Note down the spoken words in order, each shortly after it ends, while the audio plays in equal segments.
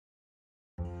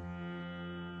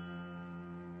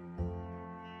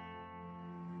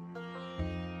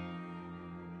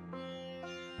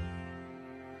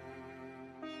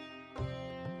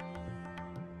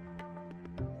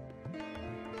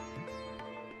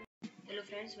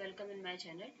friends, welcome in my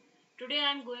channel. Today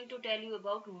I am going to tell you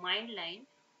about mind line,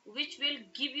 which will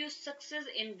give you success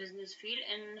in business field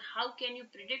and how can you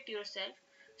predict yourself.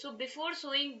 So before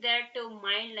showing that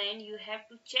mind line, you have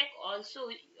to check also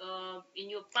in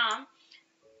your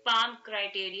palm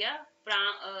criteria.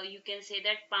 You can say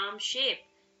that palm shape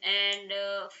and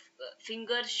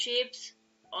finger shapes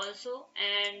also,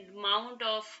 and mount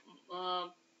of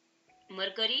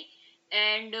Mercury,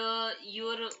 and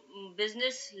your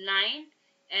business line,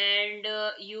 and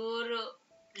your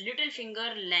little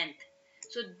finger length.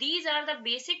 So these are the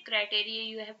basic criteria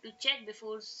you have to check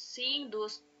before seeing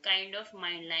those kind of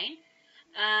mind line.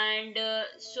 And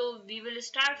so we will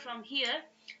start from here.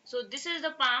 So this is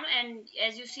the palm, and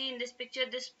as you see in this picture,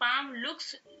 this palm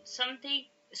looks something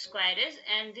squarish,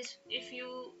 and this, if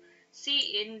you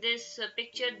see in this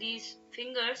picture, these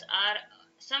fingers are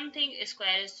something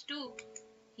squarish too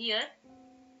here.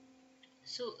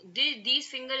 So these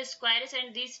finger squares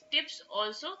and these tips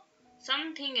also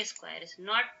something squares,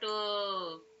 not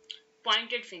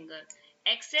pointed finger,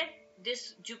 except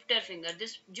this Jupiter finger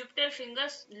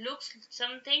looks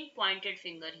something pointed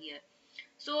finger here.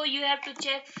 So you have to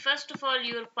check first of all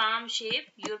your palm shape,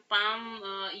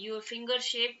 your finger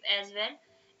shape as well.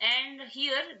 And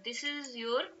here this is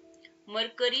your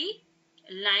Mercury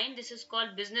line. This is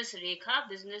called business rekha,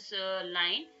 business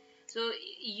line. So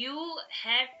you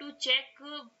have to check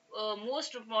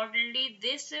most importantly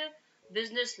this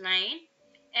business line,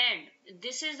 and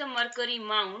this is the Mercury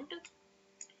mount.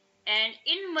 And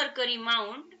in Mercury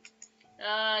mount,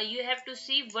 you have to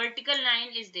see vertical line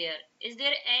is there. Is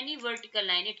there any vertical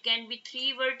line? It can be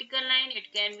 3 vertical line,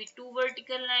 it can be 2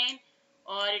 vertical line,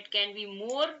 or it can be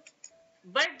more.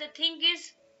 But the thing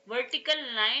is, vertical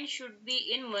line should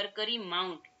be in Mercury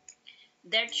mount.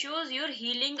 That shows your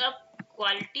healing up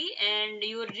quality and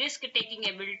your risk taking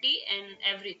ability and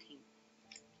everything.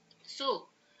 So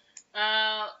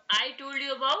I told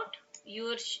you about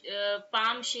your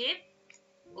palm shape,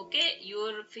 okay,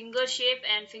 your finger shape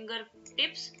and finger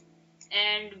tips,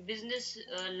 and business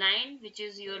line, which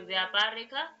is your vyapar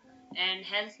rekha, and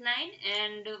health line,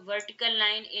 and vertical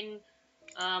line in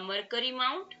Mercury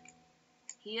mount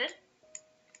here.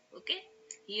 Okay,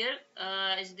 here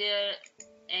is there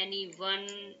any one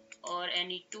or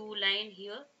any two line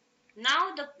here?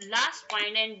 Now the last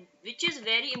point, and which is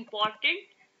very important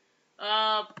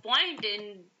point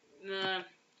in uh,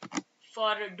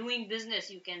 for doing business,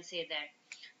 you can say that.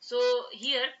 So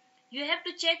here you have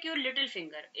to check your little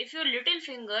finger. If your little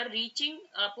finger reaching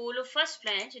Apollo first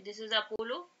flange, this is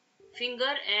Apollo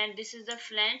finger and this is the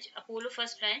flange, Apollo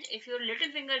first flange. If your little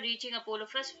finger reaching Apollo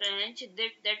first flange,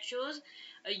 that shows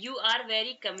you are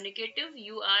very communicative,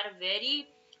 you are very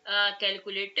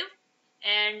calculative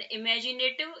and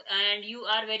imaginative, and you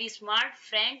are very smart,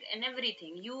 frank, and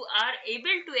everything. You are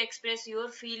able to express your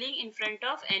feeling in front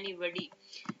of anybody.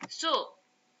 So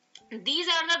these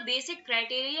are the basic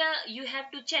criteria you have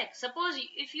to check. Suppose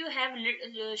if you have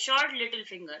short little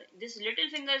finger, this little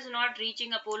finger is not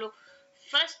reaching Apollo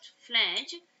first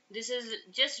flange, this is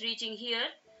just reaching here.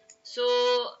 So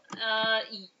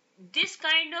this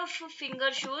kind of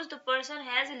finger shows the person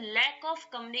has a lack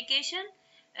of communication,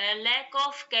 a lack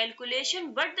of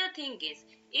calculation. But the thing is,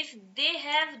 if they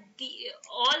have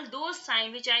all those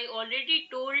signs which I already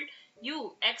told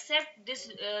you, except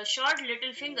this short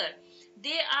little finger,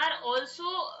 they are also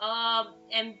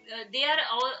they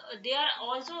are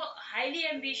also highly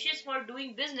ambitious for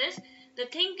doing business. The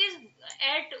thing is,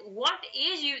 at what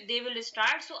age they will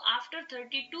start? So after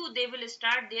 32 they will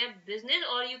start their business,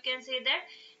 or you can say that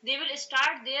they will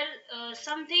start their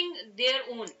something their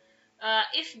own.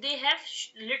 If they have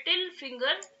little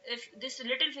finger, if this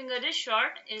little finger is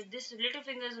short, if this little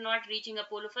finger is not reaching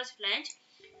Apollo first flange,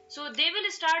 so they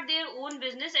will start their own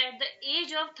business at the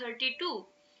age of 32.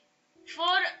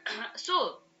 For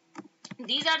so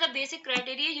these are the basic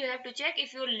criteria you have to check.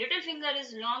 If your little finger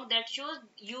is long, that shows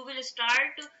you will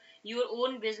start your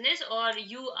own business, or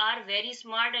you are very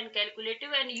smart and calculative,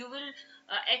 and you will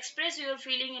express your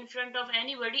feeling in front of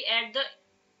anybody at the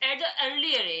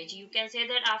earlier age. You can say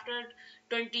that after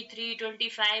 23,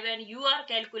 25, and you are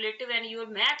calculative and your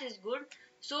math is good,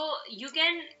 so you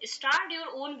can start your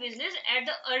own business at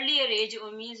the earlier age,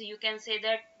 or means you can say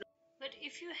that. But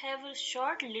if you have a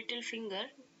short little finger,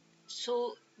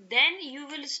 so then you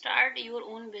will start your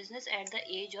own business at the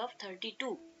age of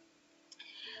 32.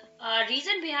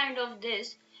 Reason behind of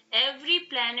this, every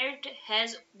planet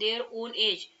has their own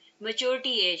age,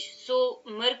 maturity age. So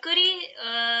Mercury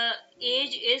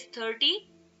age is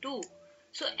 32.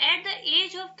 So at the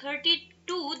age of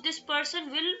 32, this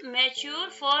person will mature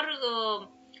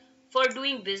for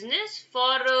doing business,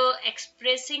 for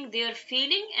expressing their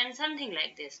feeling and something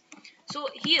like this. So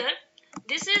here,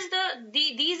 this is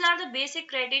these are the basic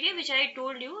criteria which I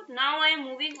told you. Now I am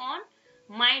moving on.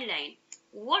 Mind line.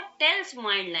 What tells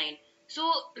mind line? So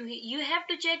you have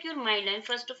to check your mind line.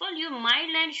 First of all, your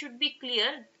mind line should be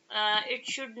clear. It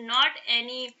should not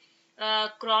any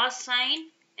cross sign,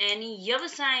 any yav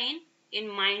sign in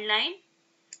mind line.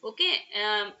 Okay.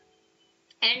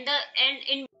 And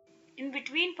in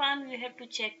between palm you have to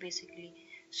check basically.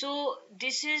 So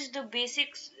this is the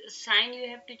basic sign you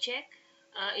have to check.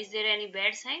 Is there any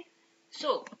bad sign?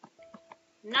 So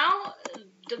now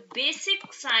the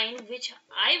basic sign which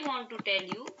I want to tell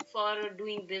you for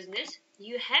doing business,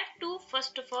 you have to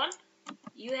first of all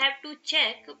you have to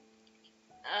check.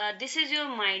 This is your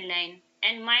mind line,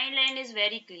 and mind line is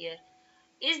very clear.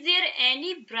 Is there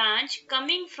any branch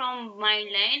coming from mind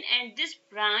line and this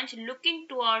branch looking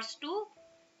towards to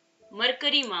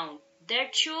Mercury Mount?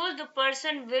 That shows the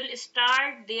person will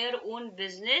start their own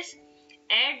business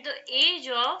at the age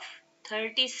of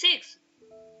 36.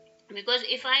 Because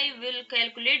if I will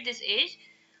calculate this age,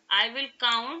 I will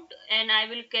count and I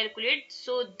will calculate.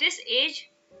 So this age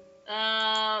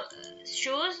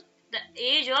shows the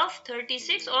age of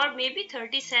 36 or maybe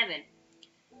 37.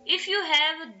 If you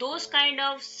have those kind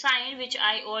of sign which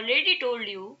I already told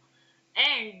you,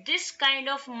 and this kind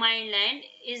of mind line,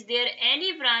 is there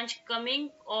any branch coming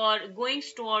or going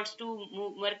towards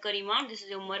to Mercury Mount? This is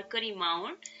your Mercury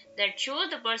Mount. That shows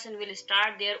the person will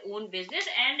start their own business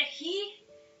and he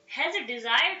has a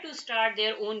desire to start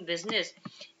their own business.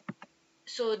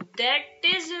 So that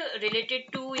is related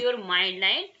to your mind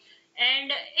line.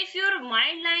 And if your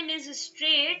mind line is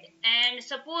straight, and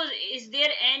suppose is there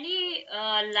any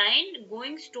line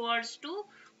going towards to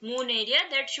moon area,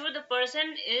 that show the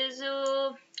person is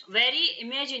very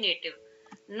imaginative,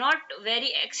 not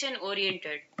very action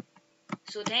oriented.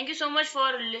 So thank you so much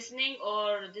for listening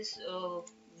or this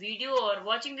video or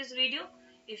watching this video.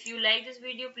 If you like this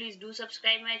video, please do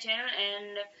subscribe my channel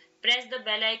and press the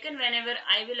bell icon. Whenever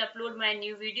I will upload my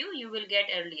new video, you will get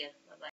earlier.